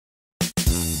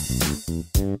All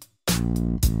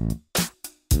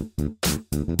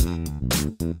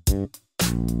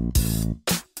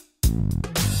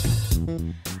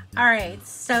right,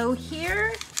 so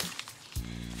here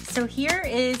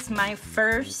is my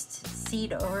first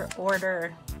seed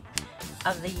order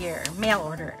of the year, mail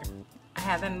order. I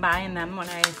have been buying them when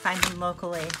I find them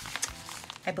locally,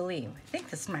 I believe. I think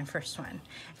this is my first one.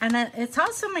 And then it's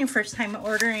also my first time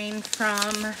ordering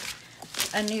from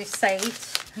a new site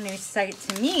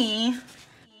to me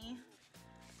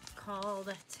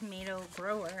called Tomato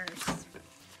Growers.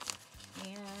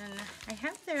 And I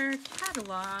have their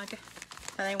catalog,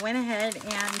 but I went ahead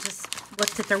and just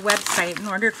looked at their website and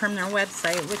ordered from their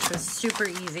website, which was super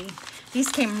easy. These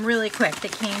came really quick. They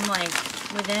came like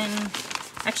within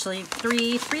actually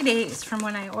three days from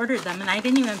when I ordered them, and I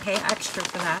didn't even pay extra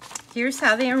for that. Here's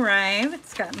how they arrive.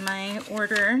 It's got my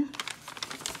order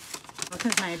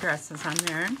because my address is on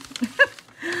there.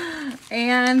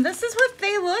 And this is what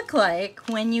they look like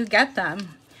when you get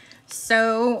them.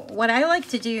 So what I like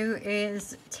to do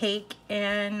is take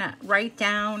and write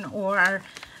down, or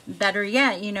better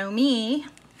yet, you know me,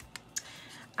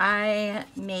 I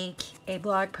make a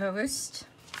blog post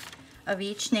of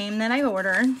each name that I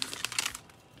order,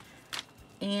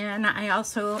 and I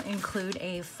also include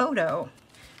a photo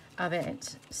of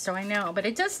it so I know. But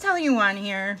it does tell you on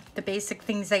here the basic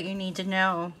things that you need to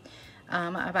know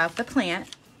about the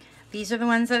plant. These are the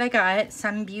ones that I got: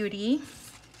 Sun Beauty,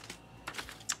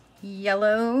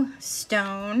 Yellow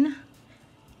Stone,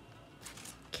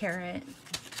 Carrot.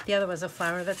 The other was a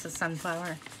flower. That's a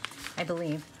sunflower, I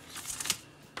believe.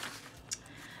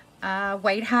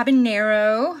 White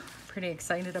Habanero. Pretty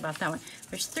excited about that one.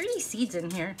 There's 30 seeds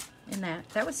in here in that.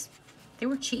 They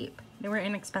were cheap. They were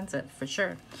inexpensive for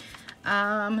sure.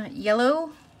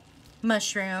 Yellow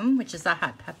Mushroom, which is a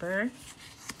hot pepper.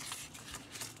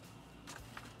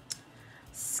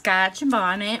 Scotch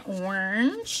Bonnet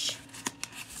Orange.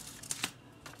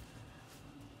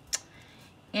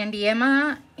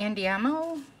 Andiamo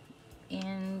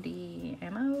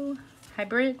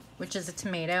Hybrid, which is a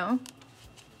tomato.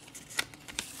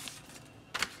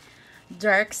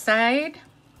 Dark Star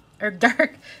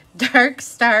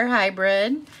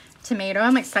Hybrid tomato.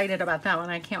 I'm excited about that one.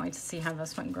 I can't wait to see how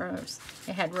this one grows.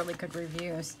 It had really good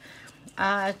reviews.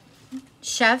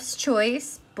 Chef's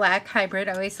Choice Black Hybrid.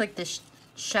 I always like the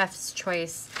Chef's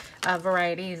Choice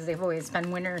varieties. They've always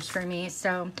been winners for me.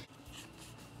 So,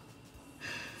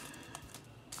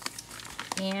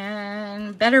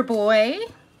 and Better Boy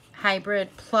Hybrid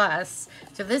Plus.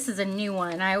 So this is a new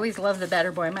one. I always love the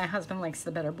Better Boy. My husband likes the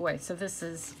Better Boy. So this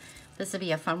would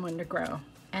be a fun one to grow.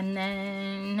 And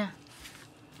then,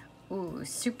 ooh,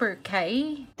 Super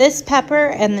K. This pepper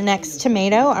and the next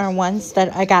tomato are ones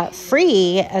that I got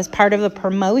free as part of a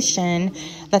promotion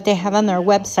that they have on their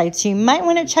website. So you might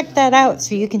want to check that out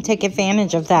so you can take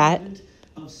advantage of that.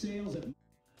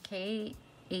 KHI,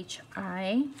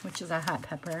 which is a hot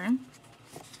pepper.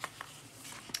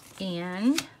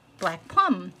 And Black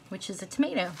Plum, which is a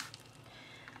tomato.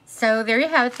 So there you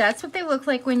have it. That's what they look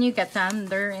like when you get them.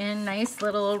 They're in nice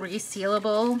little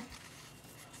resealable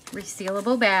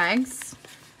bags.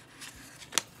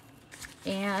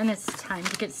 And it's time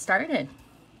to get started.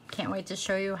 Can't wait to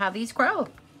show you how these grow.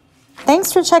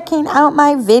 Thanks for checking out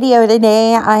my video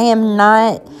today. I am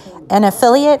not an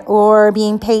affiliate or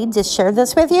being paid to share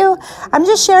this with you. I'm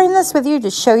just sharing this with you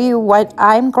to show you what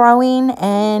I'm growing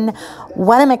and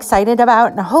what I'm excited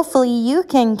about. And hopefully you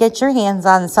can get your hands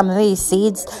on some of these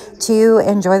seeds to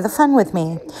enjoy the fun with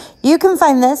me. You can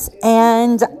find this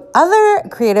and other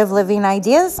creative living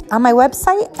ideas on my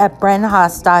website at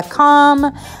brenhaas.com.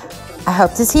 I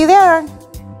hope to see you there.